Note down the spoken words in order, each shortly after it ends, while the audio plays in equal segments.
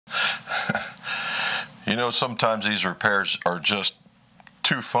You know, sometimes these repairs are just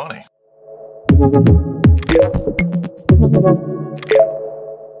too funny.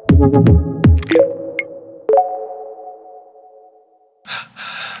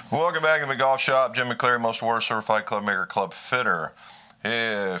 Welcome back to the golf shop. Jim McCleary, most award certified club maker, club fitter.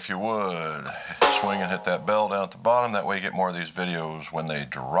 If you would, swing and hit that bell down at the bottom. That way you get more of these videos when they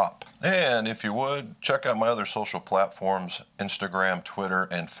drop. And if you would, check out my other social platforms, Instagram, Twitter,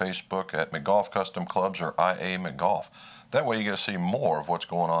 and Facebook at McGolf Custom Clubs or IA McGolf. That way you get to see more of what's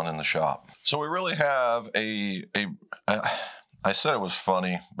going on in the shop. So we really have I said it was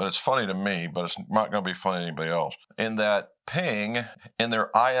funny, but it's funny to me, but it's not going to be funny to anybody else. In that Ping, in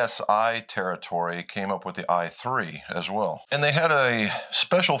their ISI territory, came up with the i3 as well. And they had a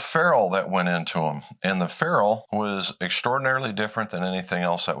special ferrule that went into them. And the ferrule was extraordinarily different than anything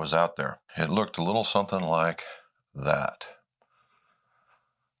else that was out there. It looked a little something like that.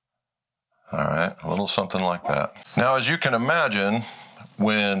 All right, a little something like that. Now, as you can imagine,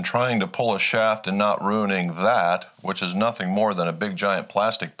 when trying to pull a shaft and not ruining that, which is nothing more than a big giant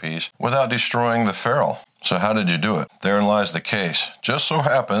plastic piece, without destroying the ferrule. So how did you do it? Therein lies the case. Just so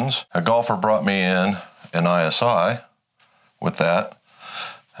happens, a golfer brought me in an ISI with that,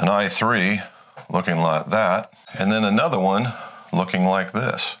 an i3 looking like that, and then another one looking like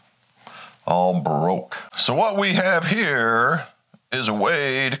this, all broke. So what we have here is a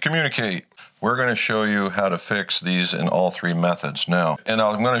way to communicate. We're going to show you how to fix these in all three methods now. And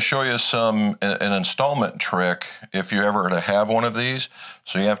I'm going to show you an installment trick if you ever have one of these.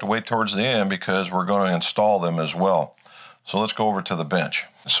 So you have to wait towards the end because we're going to install them as well. So let's go over to the bench.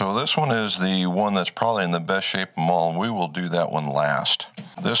 So this one is the one that's probably in the best shape of them all, and we will do that one last.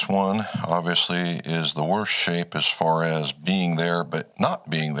 This one obviously is the worst shape as far as being there but not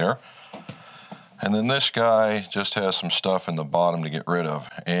being there. And then this guy just has some stuff in the bottom to get rid of.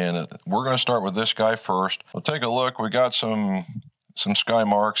 And we're going to start with this guy first. We'll take a look. We got some sky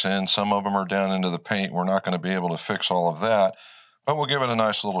marks, and some of them are down into the paint. We're not going to be able to fix all of that, but we'll give it a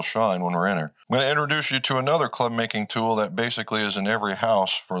nice little shine when we're in here. I'm going to introduce you to another club making tool that basically is in every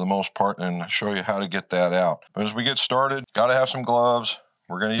house for the most part, and show you how to get that out. But as we get started, got to have some gloves.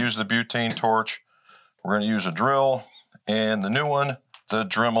 We're going to use the butane torch. We're going to use a drill, and the new one, the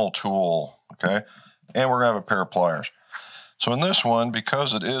Dremel tool. Okay, and we're going to have a pair of pliers. So in this one,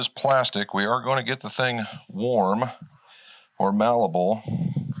 because it is plastic, we are going to get the thing warm or malleable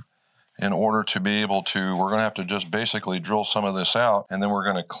in order to be able to, we're going to have to just basically drill some of this out, and then we're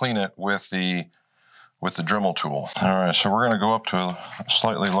going to clean it with the Dremel tool. All right, so we're going to go up to a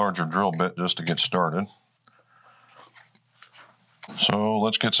slightly larger drill bit just to get started. So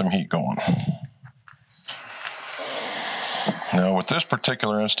let's get some heat going. Now with this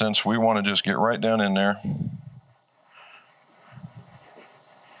particular instance, we want to just get right down in there.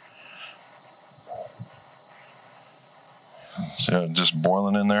 So just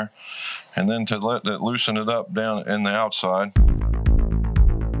boiling in there. And then to let it loosen it up down in the outside.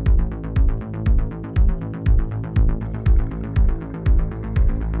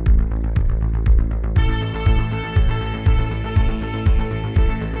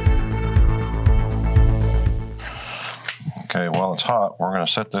 Okay, while it's hot, we're going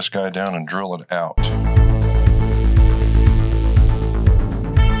to set this guy down and drill it out.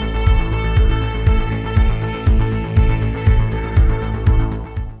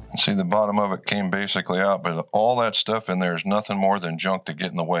 See, the bottom of it came basically out, but all that stuff in there is nothing more than junk to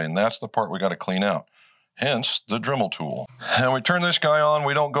get in the way, and that's the part we got to clean out. Hence the Dremel tool. And we turn this guy on.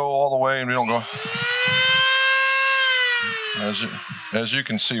 We don't go all the way, and we don't go. As you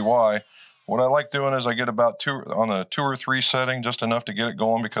can see why. What I like doing is I get about on a 2 or 3 setting, just enough to get it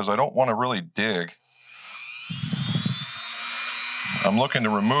going, because I don't want to really dig. I'm looking to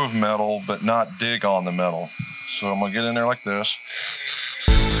remove metal, but not dig on the metal. So I'm going to get in there like this.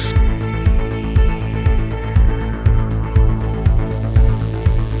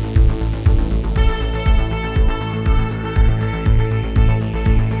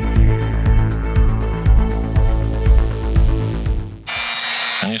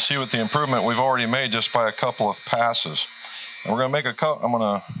 And you see with the improvement we've already made just by a couple of passes. And we're going to make a cut.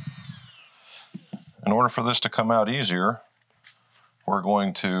 In order for this to come out easier, we're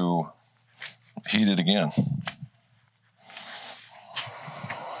going to heat it again.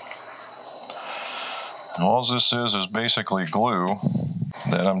 And all this is basically glue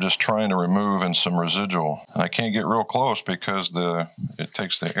that I'm just trying to remove and some residual. And I can't get real close because it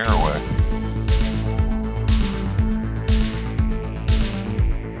takes the air away.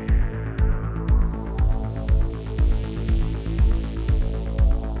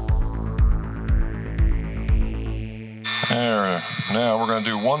 There, Now we're going to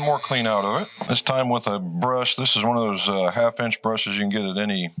do one more clean out of it. This time with a brush. This is one of those 1/2-inch brushes you can get at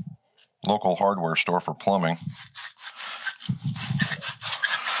any local hardware store for plumbing.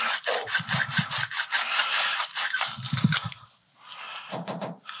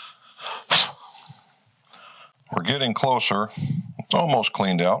 We're getting closer. It's almost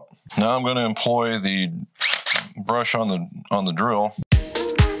cleaned out. Now I'm going to employ the brush on the drill.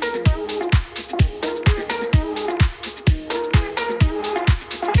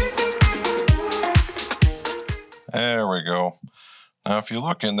 There we go. Now if you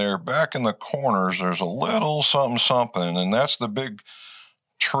look in there, back in the corners, there's a little something something, and that's the big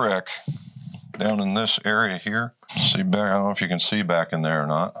trick down in this area here. See back, I don't know if you can see back in there or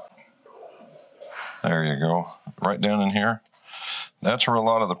not. There you go, right down in here. That's where a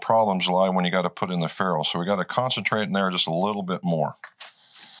lot of the problems lie when you got to put in the ferrule. So we got to concentrate in there just a little bit more.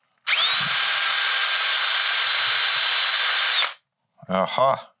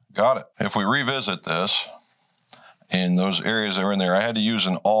 Aha, got it. If we revisit this, in those areas that were in there, I had to use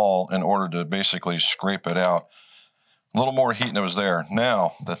an awl in order to basically scrape it out. A little more heat than was there.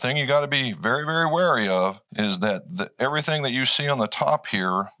 Now, the thing you got to be very, very wary of is that everything that you see on the top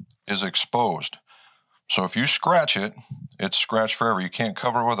here is exposed. So if you scratch it, it's scratched forever. You can't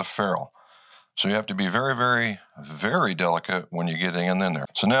cover it with a ferrule. So you have to be very, very, very delicate when you're getting in there.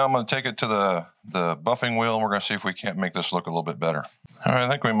 So now I'm going to take it to the buffing wheel, and we're going to see if we can't make this look a little bit better. All right, I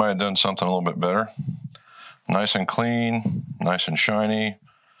think we might have done something a little bit better. Nice and clean, nice and shiny,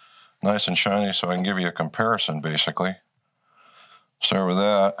 so I can give you a comparison basically. Start with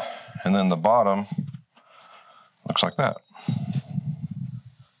that, and then the bottom looks like that.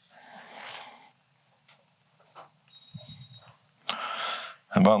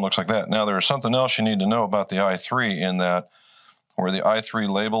 The bottom looks like that. Now there's something else you need to know about the i3 in that where the i3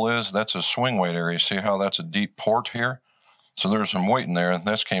 label is, that's a swing weight area. See how that's a deep port here? So there's some weight in there, and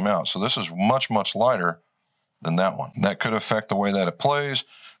this came out. So this is much, much lighter than that one. That could affect the way that it plays,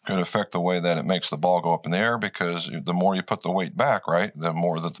 could affect the way that it makes the ball go up in the air, because the more you put the weight back, right, the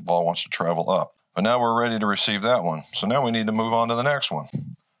more that the ball wants to travel up. But now we're ready to receive that one. So now we need to move on to the next one.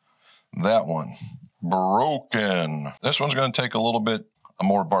 That one, broken. This one's going to take a little bit a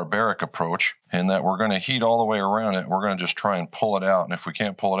more barbaric approach in that we're going to heat all the way around it. We're going to just try and pull it out. And if we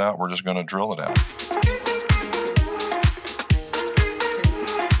can't pull it out, we're just going to drill it out.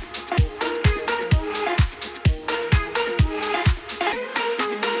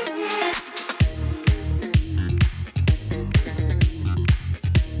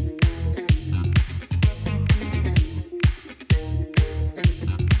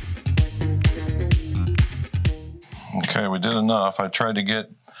 Okay, we did enough. I tried to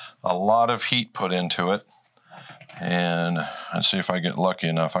get a lot of heat put into it, and let's see if I get lucky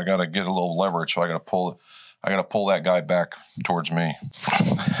enough. I got to get a little leverage, so I got to pull that guy back towards me.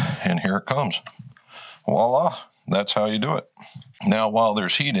 And here it comes. Voila, that's how you do it. Now, while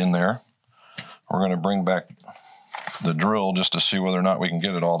there's heat in there, we're going to bring back the drill just to see whether or not we can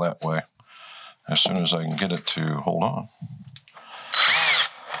get it all that way. As soon as I can get it to hold on.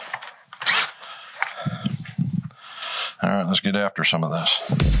 All right, let's get after some of this.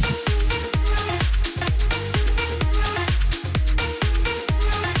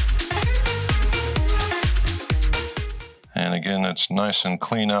 And again, it's nice and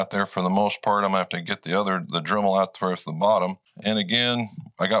clean out there for the most part. I'm gonna have to get the Dremel out for the bottom. And again,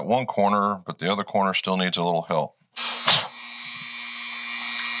 I got one corner, but the other corner still needs a little help.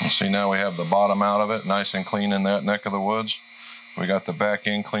 And see, now we have the bottom out of it, nice and clean in that neck of the woods. We got the back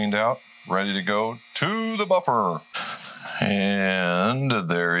end cleaned out, ready to go to the buffer. And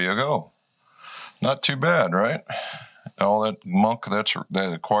there you go. Not too bad, right? All that muck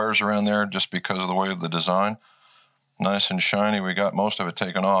that acquires around there just because of the way of the design. Nice and shiny. We got most of it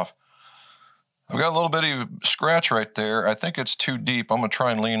taken off. I've got a little bit of scratch right there. I think it's too deep. I'm going to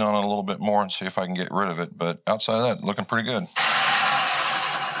try and lean on it a little bit more and see if I can get rid of it. But outside of that, looking pretty good.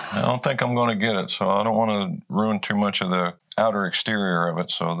 I don't think I'm going to get it, so I don't want to ruin too much of the outer exterior of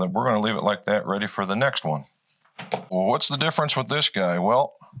it. So we're going to leave it like that, ready for the next one. Well, what's the difference with this guy?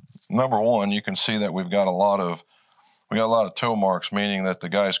 Well, number one, you can see that we got a lot of toe marks, meaning that the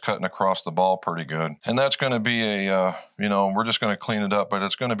guy's cutting across the ball pretty good. And that's going to be we're just going to clean it up, but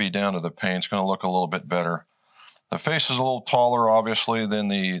it's going to be down to the paint. It's going to look a little bit better. The face is a little taller, obviously, than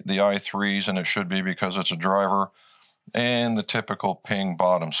the i3s, and it should be because it's a driver, and the typical PING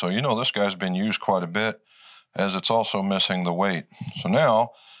bottom. So this guy's been used quite a bit, as it's also missing the weight. So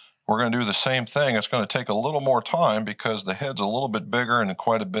now we're going to do the same thing. It's going to take a little more time because the head's a little bit bigger and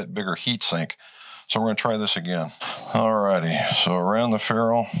quite a bit bigger heat sink. So we're going to try this again. Alrighty, so around the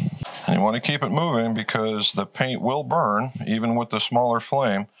ferrule, And you want to keep it moving because the paint will burn even with the smaller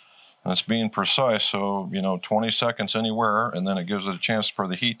flame. And it's being precise, so 20 seconds anywhere, and then it gives it a chance for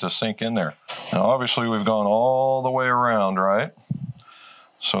the heat to sink in there. Now obviously we've gone all the way around, right?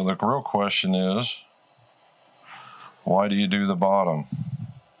 So the real question is, why do you do the bottom?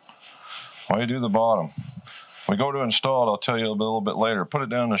 Why do you do the bottom? When we go to install it, I'll tell you a little bit later. Put it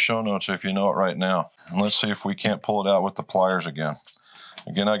down in the show notes if you know it right now. And let's see if we can't pull it out with the pliers again.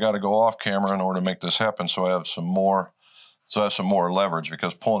 Again, I got to go off camera in order to make this happen, so I have some more leverage,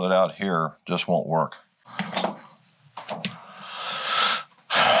 because pulling it out here just won't work.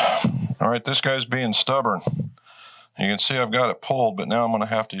 All right, this guy's being stubborn. You can see I've got it pulled, but now I'm going to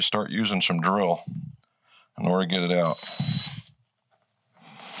have to start using some drill in order to get it out.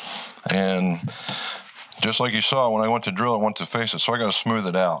 And just like you saw, when I went to drill, I went to face it, so I got to smooth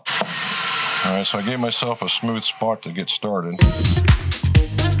it out. All right, so I gave myself a smooth spot to get started.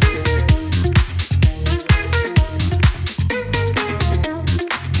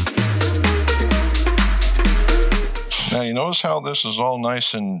 Now you notice how this is all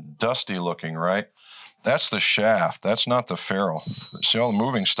nice and dusty looking, right? That's the shaft, that's not the ferrule. See all the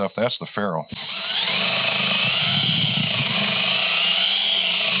moving stuff, that's the ferrule.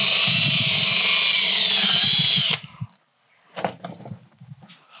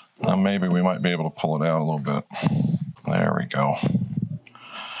 Now maybe we might be able to pull it out a little bit. There we go.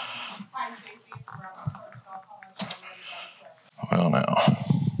 Well now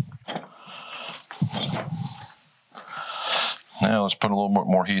let's put a little bit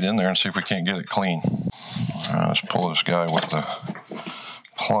more heat in there and see if we can't get it clean. All right, let's pull this guy with the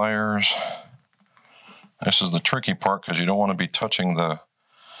pliers. This is the tricky part because you don't want to be touching the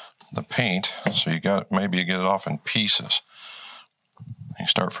paint, so maybe you get it off in pieces. You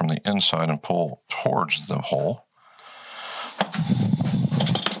start from the inside and pull towards the hole.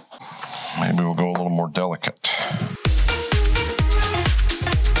 Maybe we'll go a little more delicate.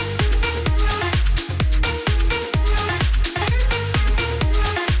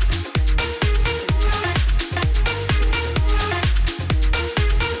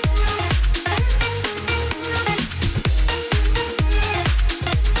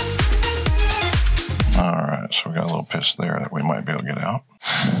 So we got a little piece there that we might be able to get out.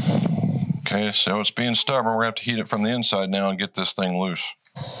 Okay, so it's being stubborn. We're going to have to heat it from the inside now and get this thing loose.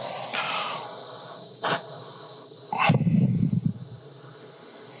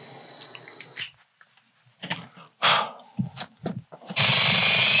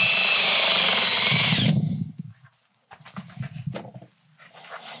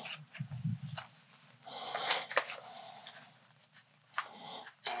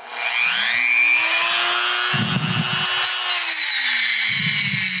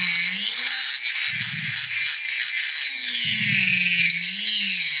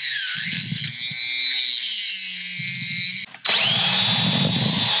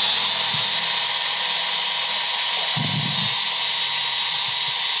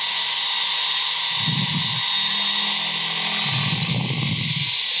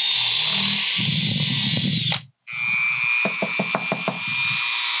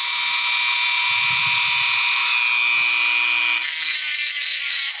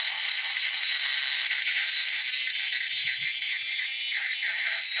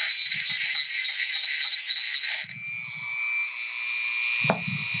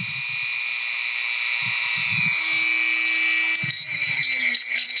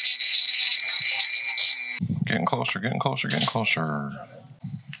 Getting closer, getting closer, getting closer.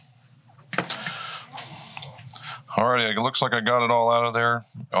 Alrighty, it looks like I got it all out of there.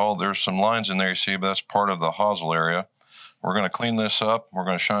 Oh, there's some lines in there, you see, but that's part of the hosel area. We're going to clean this up, we're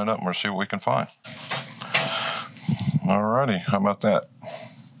going to shine it up, and we'll see what we can find. Alrighty, how about that?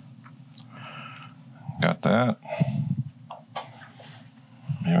 Got that.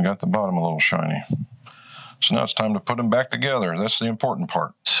 Even got the bottom a little shiny. So now it's time to put them back together. That's the important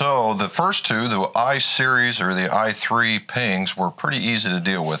part. So the first two, the I series or the i3 pings, were pretty easy to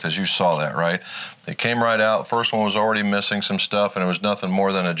deal with, as you saw that, right? They came right out. First one was already missing some stuff, and it was nothing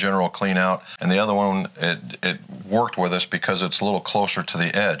more than a general clean out. And the other one, it worked with us because it's a little closer to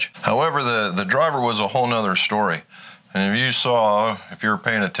the edge. However, the driver was a whole nother story. And if you saw, if you were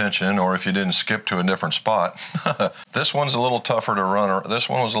paying attention, or if you didn't skip to a different spot, this one's a little tougher to run. This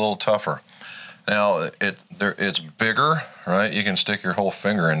one was a little tougher. Now, it's bigger, right? You can stick your whole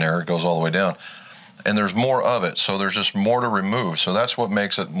finger in there. It goes all the way down. And there's more of it, so there's just more to remove. So that's what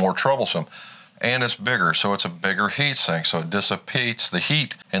makes it more troublesome. And it's bigger, so it's a bigger heat sink, so it dissipates the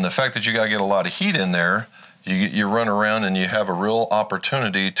heat. And the fact that you got to get a lot of heat in there, you run around and you have a real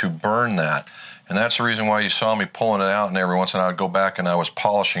opportunity to burn that. And that's the reason why you saw me pulling it out, and every once in a while I'd go back and I was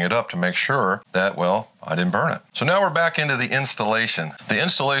polishing it up to make sure that, well, I didn't burn it. So now we're back into the installation. The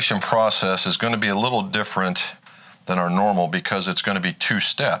installation process is going to be a little different than our normal because it's going to be 2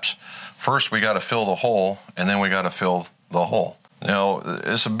 steps. First, we got to fill the hole, and then we got to fill the hole. Now,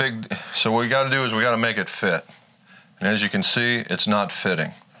 it's a big, so what we got to do is we got to make it fit. And as you can see, it's not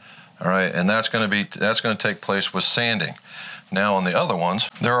fitting. All right, and that's going to take place with sanding. Now on the other ones,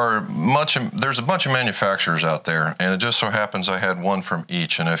 there's a bunch of manufacturers out there, and it just so happens I had one from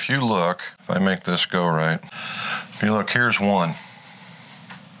each. And if you look, if I make this go right, if you look, here's one.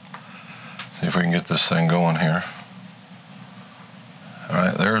 See if we can get this thing going here. All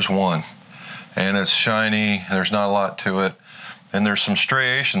right, there's one. And it's shiny, there's not a lot to it. And there's some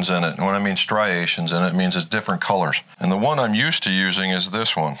striations in it. And when I mean striations in it, it means it's different colors. And the one I'm used to using is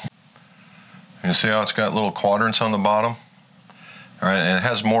this one. You see how it's got little quadrants on the bottom? All right, and it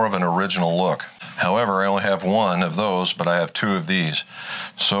has more of an original look. However, I only have one of those, but I have 2 of these.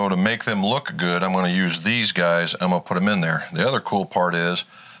 So to make them look good, I'm going to use these guys. I'm going to put them in there. The other cool part is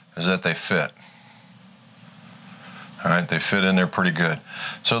that they fit. All right, they fit in there pretty good.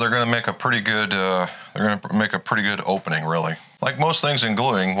 So they're going to make a pretty good, opening, really. Like most things in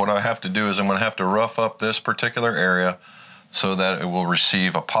gluing, what I have to do is I'm going to have to rough up this particular area so that it will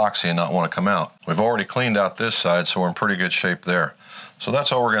receive epoxy and not want to come out. We've already cleaned out this side, so we're in pretty good shape there. So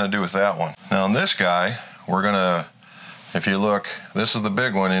that's all we're going to do with that one. Now on this guy, we're going to, if you look, this is the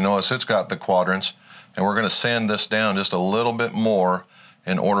big one. You notice it's got the quadrants, and we're going to sand this down just a little bit more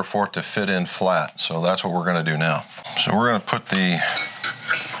in order for it to fit in flat. So that's what we're going to do now. So we're going to put the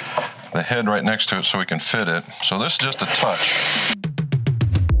head right next to it so we can fit it. So this is just a touch.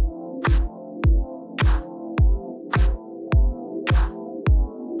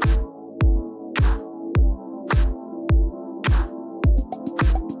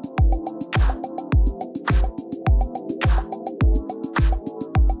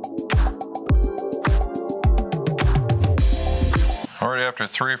 After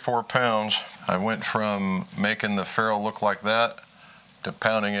 3 or 4 pounds, I went from making the ferrule look like that to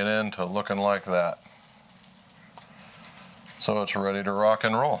pounding it in to looking like that. So it's ready to rock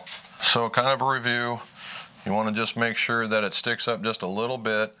and roll. So kind of a review, you want to just make sure that it sticks up just a little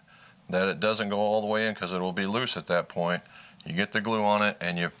bit, that it doesn't go all the way in because it will be loose at that point. You get the glue on it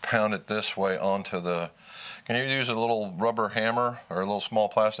and you pound it this way onto the, can you use a little rubber hammer or a little small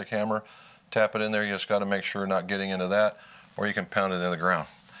plastic hammer? Tap it in there, you just got to make sure you're not getting into that. Or you can pound it into the ground.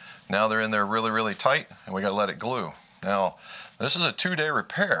 Now they're in there really, really tight, and we got to let it glue. Now, this is a 2-day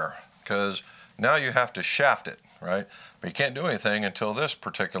repair because now you have to shaft it, right? But you can't do anything until this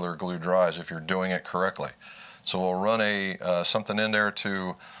particular glue dries if you're doing it correctly. So we'll run something in there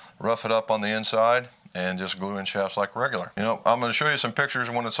to rough it up on the inside and just glue in shafts like regular. You know, I'm going to show you some pictures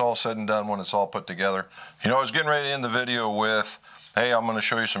when it's all said and done, when it's all put together. You know, I was getting ready to end the video with, hey, I'm going to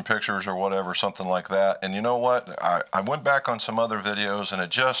show you some pictures or whatever, something like that. And you know what? I went back on some other videos and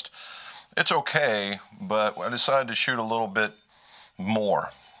it's okay, but I decided to shoot a little bit more,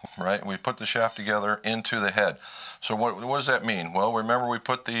 right? We put the shaft together into the head. So what does that mean? Well, remember we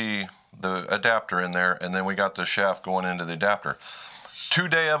put the adapter in there, and then we got the shaft going into the adapter.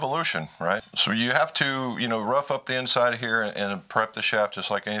 2-day evolution, right? So you have to, you know, rough up the inside here and prep the shaft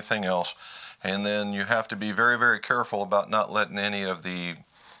just like anything else. And then you have to be very, very careful about not letting any of the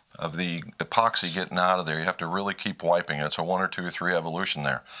epoxy getting out of there. You have to really keep wiping it. It's a 1 or 2 or 3 evolution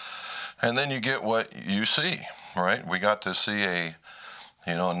there. And then you get what you see, right? We got to see a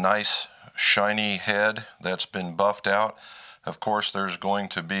nice shiny head that's been buffed out. Of course, there's going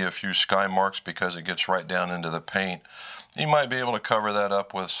to be a few sky marks because it gets right down into the paint. You might be able to cover that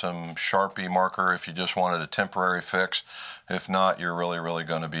up with some Sharpie marker if you just wanted a temporary fix. If not, you're really, really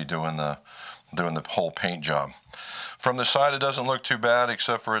going to be doing the whole paint job. From the side, it doesn't look too bad,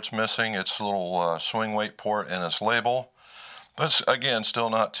 except for it's missing its little swing weight port and its label. But it's, again, still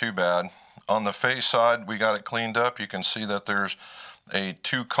not too bad. On the face side, we got it cleaned up. You can see that there's a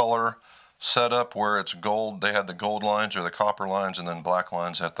 2-color setup where it's gold. They had the gold lines or the copper lines and then black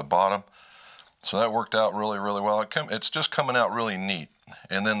lines at the bottom. So that worked out really, really well. It's just coming out really neat.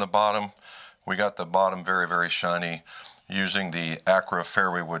 And then the bottom, we got the bottom very, very shiny using the Acra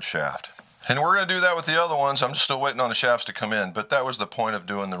fairway wood shaft. And we're going to do that with the other ones. I'm just still waiting on the shafts to come in, but that was the point of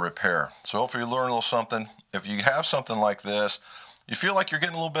doing the repair. So hopefully you learn a little something. If you have something like this, you feel like you're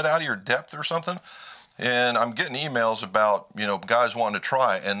getting a little bit out of your depth or something, and I'm getting emails about, you know, guys wanting to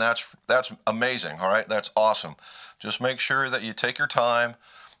try, and that's amazing, all right? That's awesome. Just make sure that you take your time,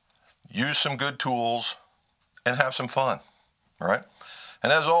 use some good tools, and have some fun, all right?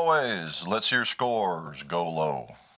 And as always, let's your scores go low.